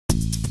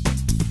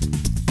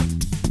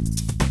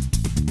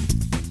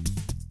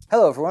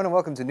Hello everyone and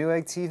welcome to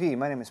Newegg TV.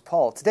 My name is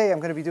Paul. Today I'm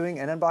going to be doing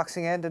an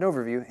unboxing and an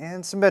overview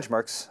and some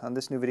benchmarks on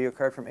this new video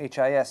card from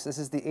HIS. This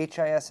is the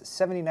HIS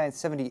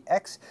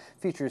 7970X.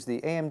 Features the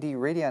AMD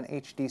Radeon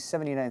HD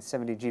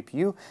 7970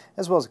 GPU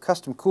as well as a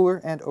custom cooler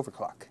and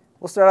overclock.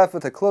 We'll start off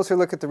with a closer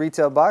look at the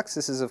retail box.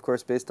 This is of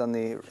course based on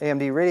the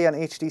AMD Radeon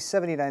HD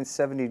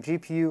 7970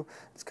 GPU.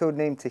 It's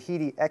codenamed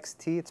Tahiti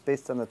XT. It's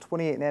based on the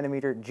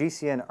 28nm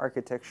GCN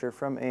architecture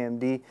from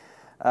AMD.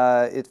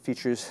 It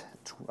features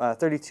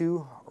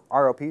 32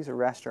 ROPs, or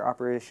raster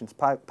operations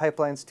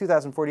pipelines,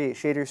 2048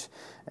 shaders,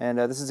 and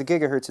this is a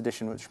gigahertz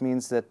edition, which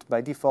means that by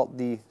default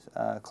the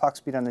clock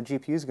speed on the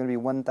GPU is going to be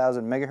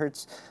 1000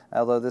 megahertz,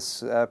 although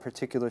this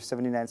particular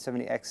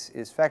 7970X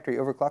is factory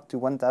overclocked to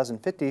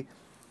 1050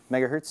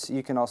 megahertz.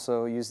 You can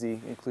also use the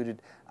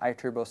included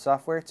iTurbo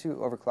software to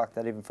overclock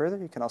that even further.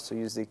 You can also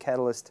use the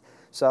Catalyst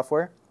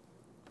software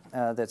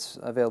that's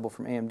available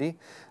from AMD.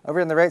 Over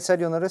on the right side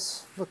you'll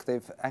notice, look,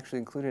 they've actually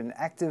included an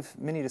active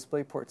mini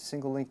DisplayPort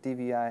single-link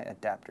DVI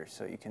adapter,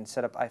 so you can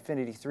set up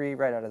Eyefinity 3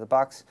 right out of the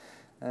box,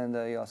 and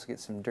you also get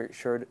some Dirt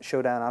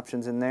Showdown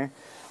options in there.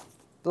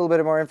 A little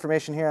bit more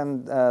information here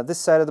on this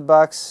side of the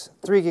box.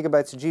 3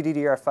 gigabytes of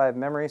GDDR5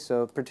 memory,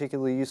 so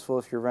particularly useful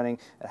if you're running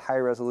at high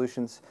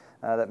resolutions.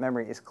 That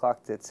memory is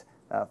clocked at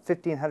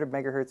 1500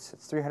 megahertz,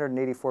 it's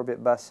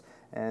 384-bit bus,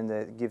 and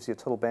it gives you a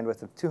total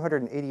bandwidth of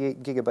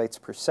 288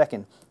 gigabytes per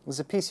second. This is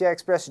a PCI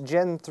Express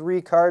Gen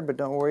 3 card, but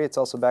don't worry, it's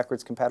also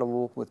backwards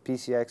compatible with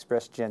PCI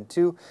Express Gen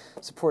 2.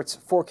 Supports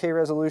 4K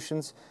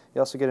resolutions.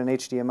 You also get an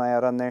HDMI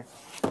out on there.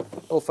 A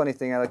little funny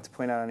thing I like to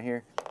point out on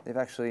here, they've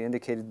actually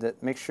indicated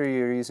that make sure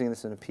you're using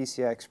this in a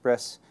PCI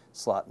Express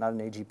slot, not an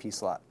AGP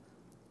slot.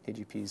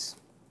 AGP's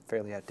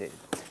fairly outdated.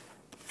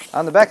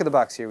 On the back of the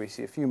box here we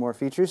see a few more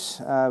features.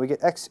 We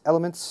get X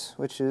Elements,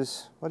 which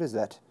is, what is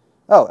that?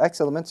 Oh, X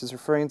Elements is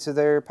referring to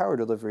their power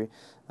delivery.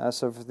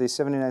 So for the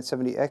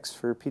 7970X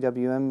for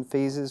PWM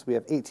phases, we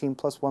have 18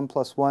 plus 1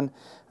 plus 1,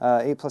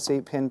 8 plus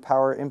 8 pin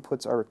power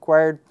inputs are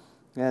required,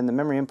 and the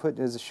memory input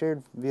is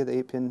shared via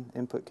the 8-pin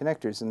input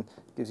connectors, and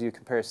gives you a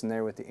comparison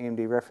there with the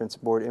AMD reference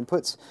board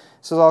inputs.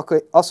 This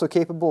is also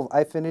capable of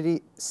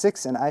Eyefinity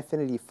 6 and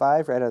Eyefinity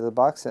 5 right out of the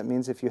box. That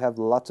means if you have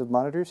lots of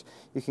monitors,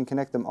 you can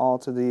connect them all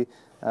to the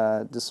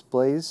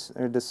displays,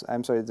 or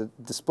the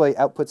display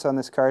outputs on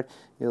this card.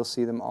 You'll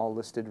see them all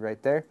listed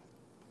right there.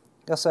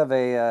 You also have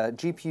a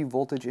GPU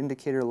voltage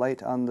indicator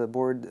light on the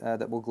board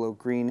that will glow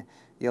green,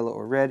 yellow,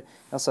 or red.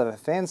 You also have a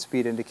fan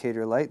speed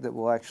indicator light that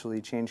will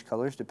actually change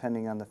colors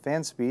depending on the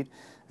fan speed.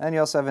 And you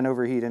also have an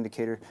overheat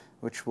indicator,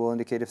 which will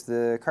indicate if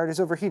the card is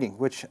overheating,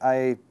 which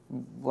I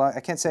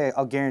can't say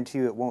I'll guarantee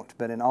you it won't,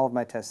 but in all of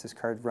my tests this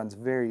card runs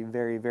very,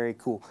 very, very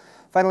cool.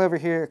 Finally over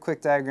here, a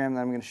quick diagram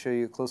that I'm going to show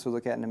you a closer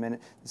look at in a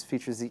minute. This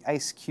features the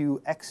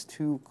IceQ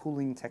X2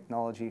 cooling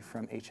technology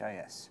from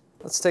HIS.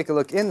 Let's take a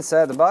look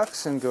inside the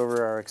box and go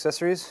over our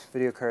accessories.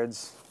 Video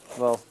cards,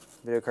 well,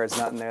 video card's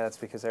not in there, that's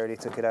because I already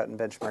took it out and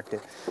benchmarked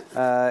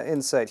it.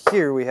 Inside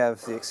here we have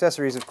the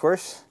accessories, of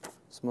course.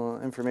 Some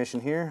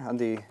information here on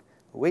the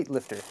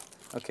weightlifter.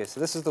 Okay, so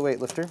this is the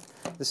weightlifter.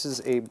 This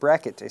is a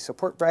bracket, a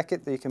support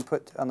bracket that you can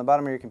put on the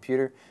bottom of your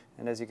computer,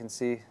 and as you can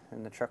see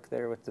in the truck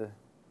there with the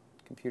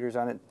computers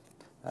on it,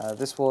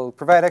 this will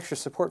provide extra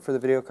support for the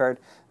video card,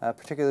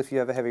 particularly if you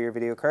have a heavier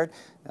video card.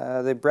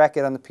 The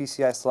bracket on the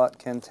PCI slot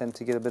can tend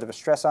to get a bit of a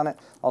stress on it.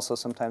 Also,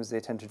 sometimes they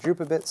tend to droop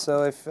a bit,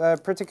 so if,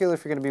 particularly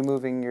if you're going to be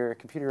moving your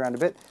computer around a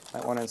bit, you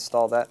might want to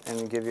install that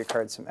and give your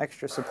card some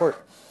extra support.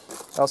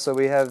 Also,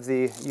 we have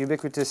the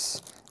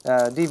ubiquitous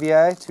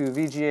DVI to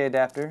VGA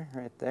adapter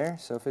right there,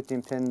 so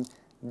 15-pin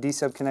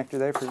D-sub connector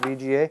there for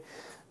VGA.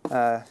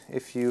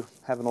 If you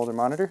have an older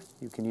monitor,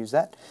 you can use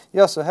that. You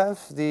also have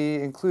the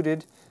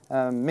included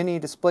mini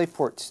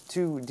DisplayPort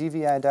to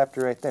DVI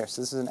adapter right there.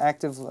 So this is an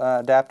active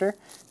adapter,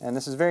 and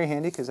this is very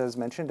handy because, as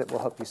mentioned, it will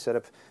help you set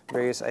up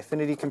various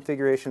Eyefinity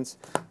configurations.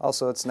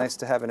 Also, it's nice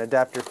to have an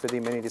adapter for the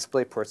mini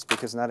DisplayPorts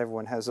because not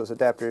everyone has those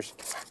adapters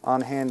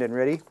on hand and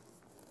ready.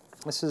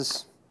 This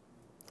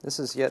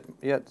is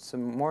yet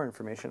some more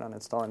information on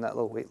installing that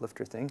little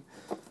weightlifter thing.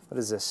 What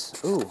is this?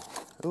 Ooh,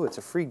 it's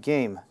a free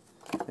game.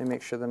 Let me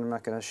make sure that I'm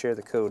not going to share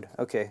the code.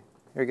 Okay,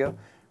 here we go.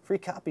 Free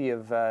copy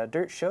of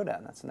Dirt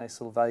Showdown. That's a nice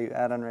little value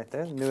add-on right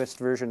there. The newest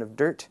version of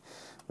Dirt.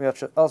 We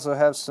also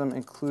have some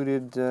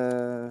included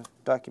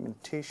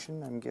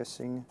documentation, I'm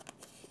guessing,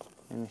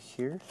 in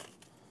here.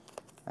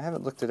 I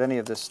haven't looked at any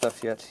of this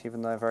stuff yet,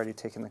 even though I've already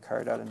taken the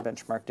card out and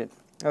benchmarked it.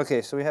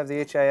 Okay, so we have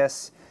the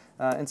HIS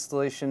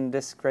installation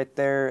disk right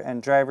there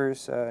and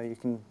drivers. You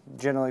can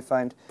generally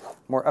find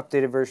more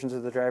updated versions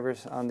of the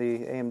drivers on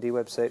the AMD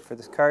website for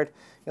this card.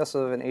 You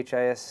also have an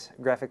HIS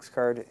graphics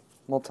card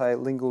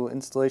multilingual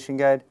installation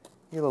guide.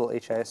 Your little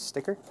HIS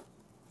sticker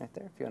right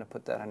there. If you want to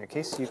put that on your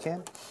case, you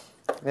can.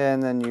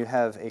 And then you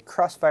have a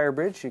crossfire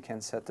bridge. You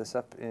can set this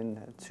up in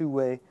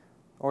 2-way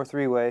or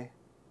 3-way.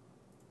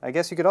 I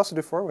guess you could also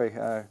do 4-way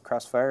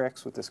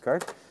CrossFireX with this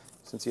card,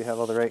 since you have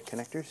all the right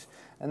connectors.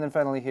 And then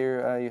finally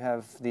here you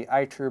have the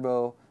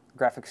iTurbo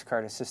graphics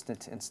card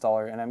assistant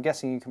installer, and I'm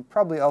guessing you can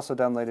probably also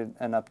download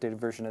an updated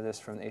version of this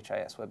from the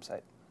HIS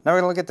website. Now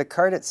we're going to look at the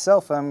card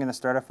itself. I'm going to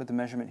start off with the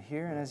measurement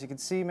here, and as you can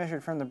see,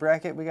 measured from the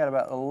bracket, we got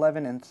about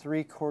 11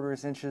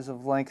 3/4 inches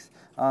of length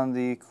on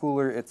the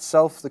cooler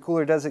itself. The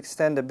cooler does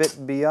extend a bit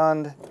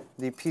beyond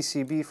the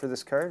PCB for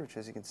this card, which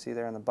as you can see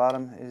there on the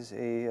bottom is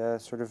a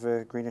sort of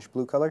a greenish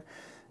blue color.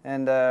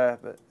 And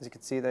but as you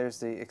can see, there's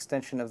the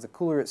extension of the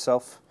cooler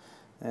itself.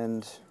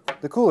 And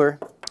the cooler,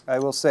 I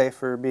will say,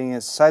 for being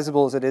as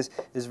sizable as it is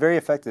very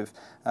effective.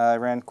 I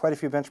ran quite a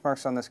few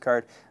benchmarks on this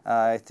card.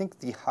 I think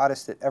the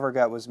hottest it ever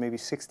got was maybe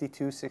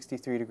 62,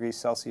 63 degrees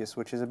Celsius,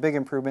 which is a big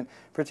improvement,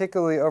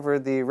 particularly over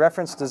the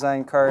reference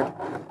design card.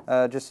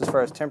 Just as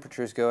far as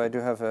temperatures go, I do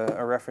have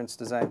a reference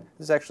design.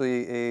 This is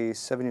actually a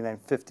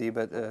 7950,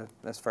 but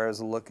as far as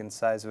the look and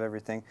size of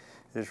everything,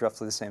 it is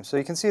roughly the same. So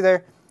you can see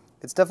there,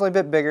 it's definitely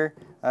a bit bigger,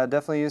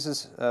 definitely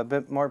uses a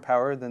bit more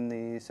power than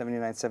the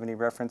 7970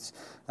 reference,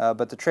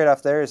 but the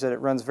trade-off there is that it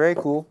runs very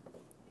cool.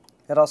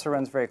 It also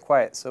runs very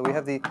quiet. So we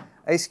have the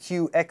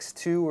IceQ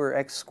X2 or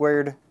X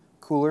squared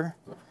cooler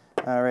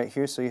right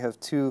here. So you have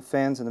two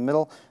fans in the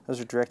middle.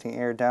 Those are directing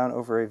air down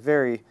over a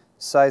very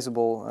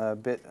sizable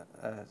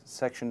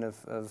section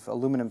of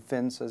aluminum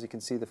fins. So as you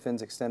can see, the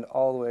fins extend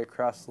all the way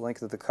across the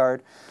length of the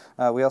card.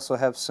 We also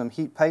have some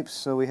heat pipes.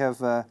 So we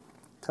have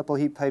couple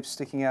heat pipes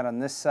sticking out on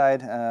this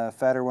side,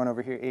 fatter one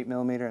over here,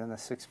 8mm, and a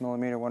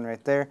 6mm one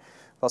right there.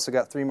 We've also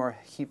got 3 more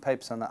heat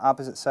pipes on the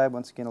opposite side,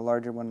 once again a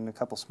larger one and a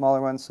couple smaller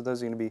ones, so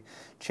those are going to be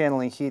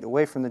channeling heat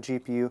away from the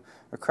GPU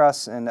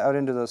across and out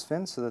into those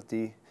fins so that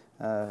the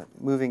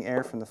moving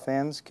air from the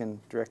fans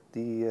can direct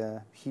the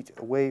heat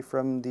away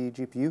from the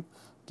GPU.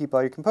 Keep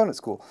all your components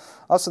cool.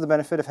 Also, the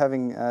benefit of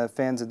having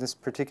fans in this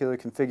particular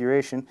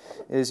configuration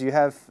is you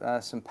have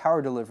some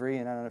power delivery,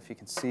 and I don't know if you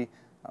can see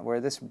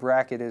where this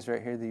bracket is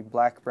right here, the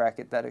black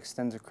bracket that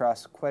extends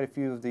across quite a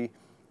few of the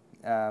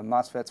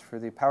MOSFETs for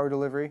the power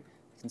delivery.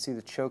 You can see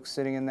the choke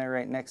sitting in there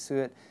right next to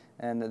it,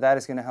 and that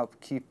is going to help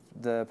keep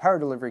the power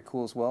delivery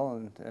cool as well,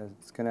 and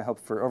it's going to help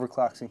for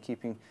overclocks and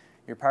keeping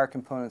your power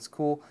components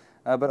cool.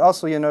 But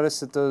also you'll notice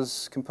that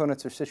those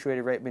components are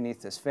situated right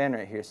beneath this fan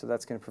right here, so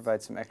that's going to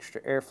provide some extra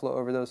airflow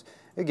over those,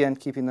 again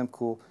keeping them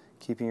cool,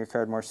 keeping your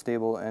card more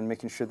stable, and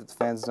making sure that the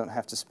fans don't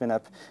have to spin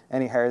up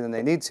any higher than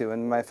they need to.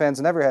 And my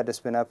fans never had to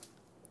spin up.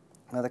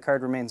 The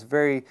card remains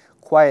very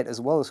quiet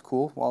as well as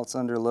cool while it's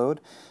under load.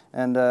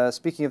 And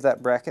speaking of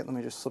that bracket, let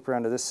me just flip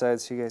around to this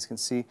side so you guys can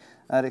see.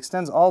 It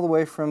extends all the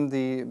way from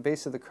the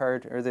base of the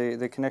card, or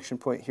the connection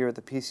point here at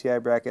the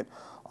PCI bracket,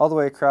 all the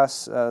way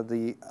across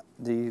the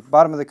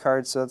bottom of the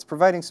card, so it's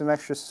providing some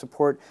extra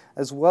support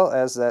as well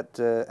as that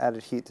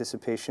added heat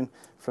dissipation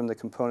from the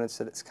components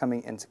that it's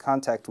coming into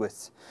contact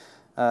with.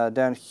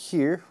 Down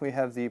here we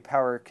have the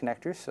power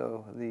connectors,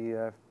 so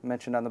the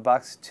mentioned on the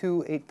box,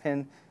 2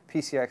 8-pin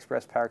PCI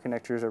Express power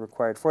connectors are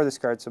required for this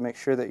card, so make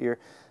sure that your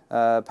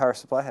power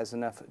supply has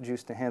enough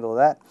juice to handle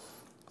that.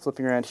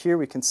 Flipping around here,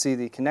 we can see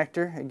the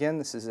connector. Again,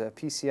 this is a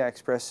PCI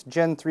Express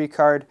Gen 3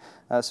 card,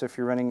 so if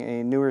you're running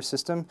a newer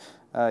system,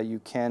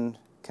 you can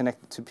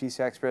connect to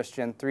PCI Express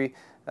Gen 3.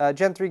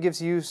 Gen 3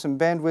 gives you some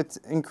bandwidth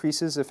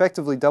increases,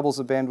 effectively doubles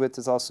the bandwidth,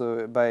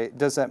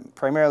 does that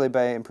primarily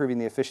by improving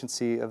the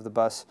efficiency of the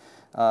bus.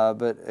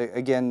 But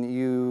again,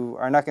 you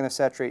are not going to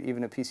saturate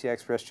even a PCI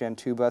Express Gen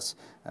 2 bus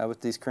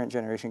with these current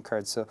generation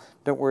cards. So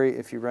don't worry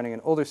if you're running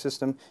an older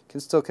system, you can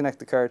still connect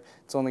the card.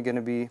 It's only going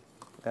to be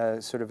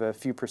sort of a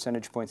few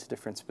percentage points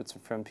difference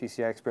from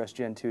PCI Express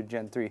Gen 2 to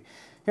Gen 3.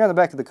 Here on the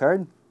back of the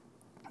card,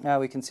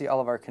 we can see all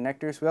of our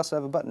connectors. We also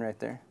have a button right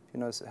there. You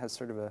notice it has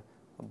sort of a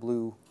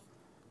blue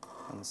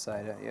on the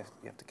side. You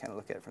have to kind of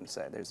look at it from the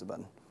side. There's the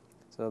button.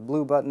 So a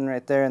blue button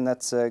right there, and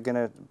that's going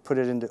to put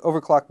it into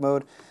overclock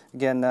mode.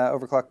 Again,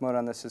 overclock mode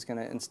on this is going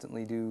to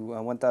instantly do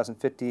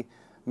 1050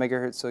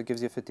 megahertz, so it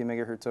gives you a 50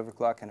 megahertz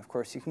overclock, and of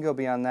course you can go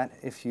beyond that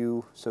if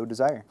you so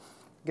desire.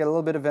 You get a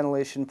little bit of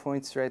ventilation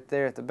points right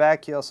there at the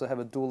back. You also have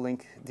a dual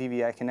link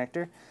DVI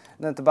connector.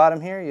 And then at the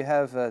bottom here you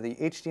have the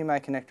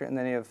HDMI connector, and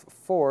then you have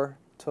 4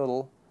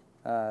 total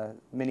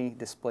mini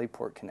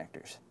DisplayPort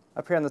connectors.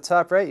 Up here on the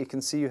top right, you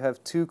can see you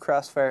have 2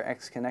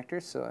 CrossFireX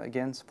connectors, so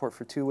again, support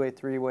for 2-way,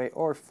 3-way,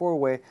 or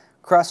 4-way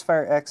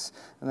CrossFireX,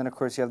 and then of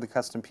course you have the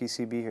custom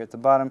PCB here at the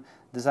bottom,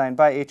 designed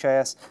by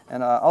HIS,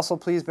 and also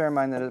please bear in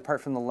mind that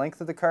apart from the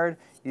length of the card,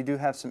 you do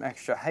have some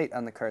extra height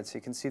on the card, so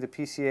you can see the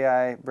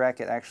PCI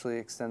bracket actually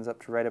extends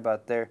up to right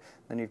about there,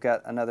 then you've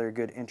got another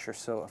good inch or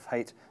so of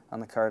height on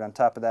the card on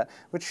top of that,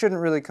 which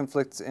shouldn't really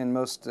conflict in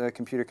most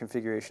computer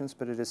configurations,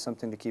 but it is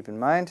something to keep in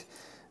mind.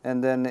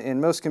 And then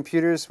in most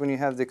computers, when you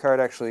have the card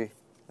actually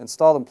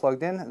installed and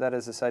plugged in, that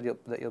is the side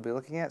that you'll be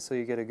looking at, so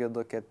you get a good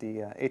look at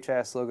the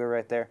HIS logo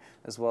right there,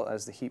 as well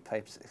as the heat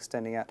pipes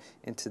extending out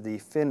into the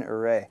fin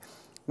array.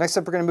 Next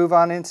up, we're going to move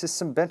on into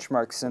some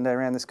benchmarks, and I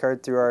ran this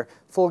card through our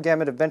full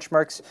gamut of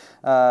benchmarks.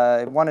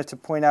 I wanted to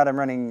point out I'm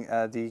running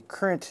the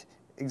current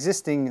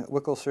existing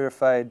WCL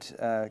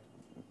certified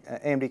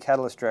AMD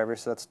Catalyst driver,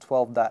 so that's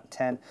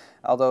 12.10,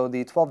 although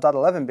the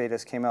 12.11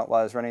 betas came out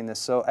while I was running this.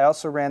 So I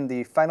also ran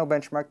the final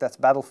benchmark, that's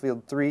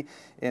Battlefield 3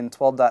 in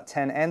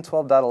 12.10 and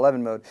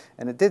 12.11 mode,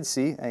 and it did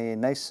see a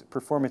nice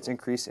performance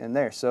increase in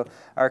there. So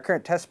our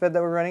current test bed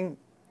that we're running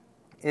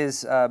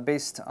is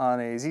based on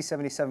a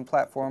Z77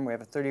 platform. We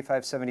have a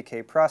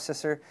 3570K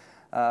processor,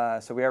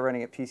 so we are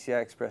running at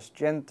PCI Express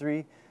Gen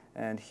 3,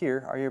 and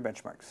here are your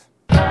benchmarks.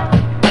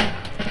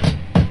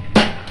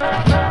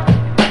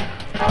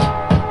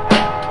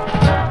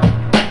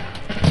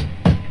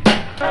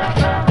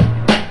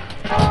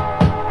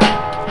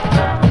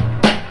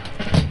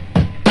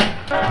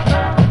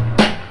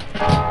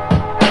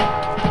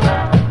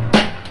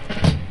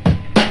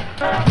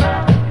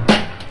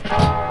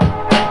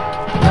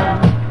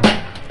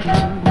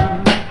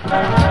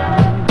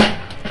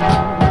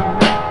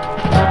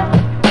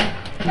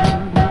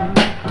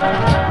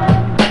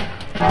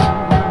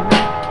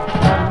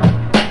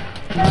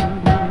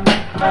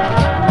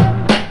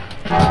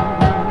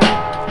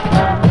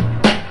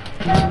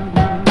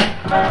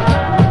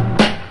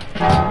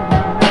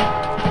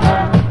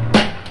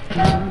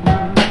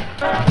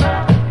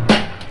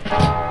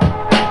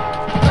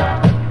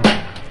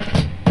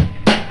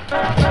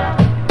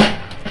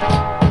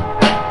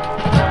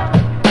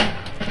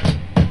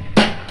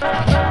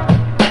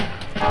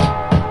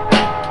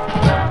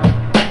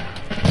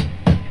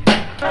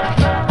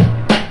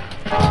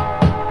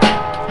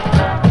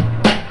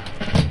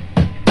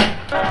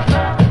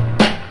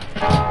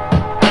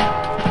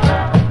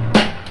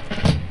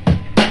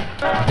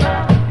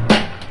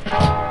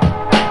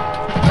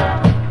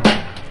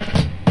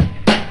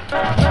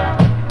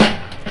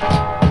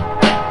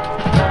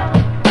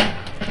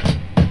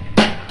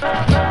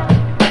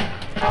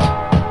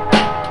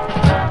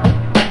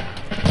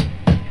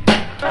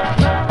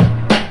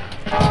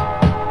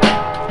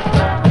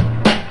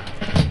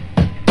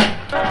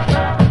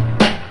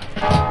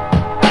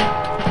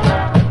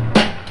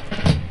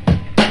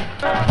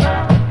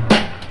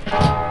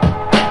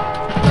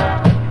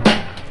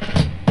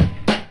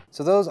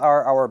 So those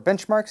are our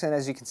benchmarks, and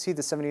as you can see,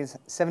 the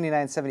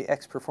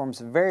 7970X performs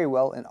very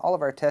well in all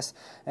of our tests,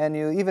 and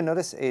you'll even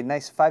notice a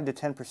nice 5 to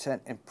 10%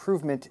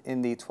 improvement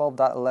in the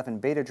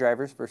 12.11 beta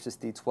drivers versus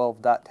the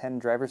 12.10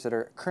 drivers that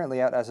are currently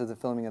out as of the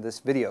filming of this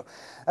video.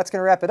 That's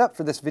going to wrap it up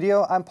for this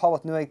video. I'm Paul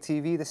with Newegg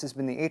TV. This has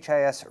been the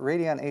HIS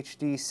Radeon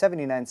HD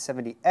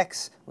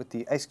 7970X with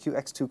the IceQ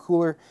X2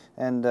 cooler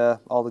and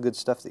all the good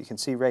stuff that you can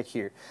see right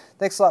here.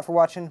 Thanks a lot for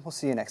watching. We'll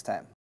see you next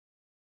time.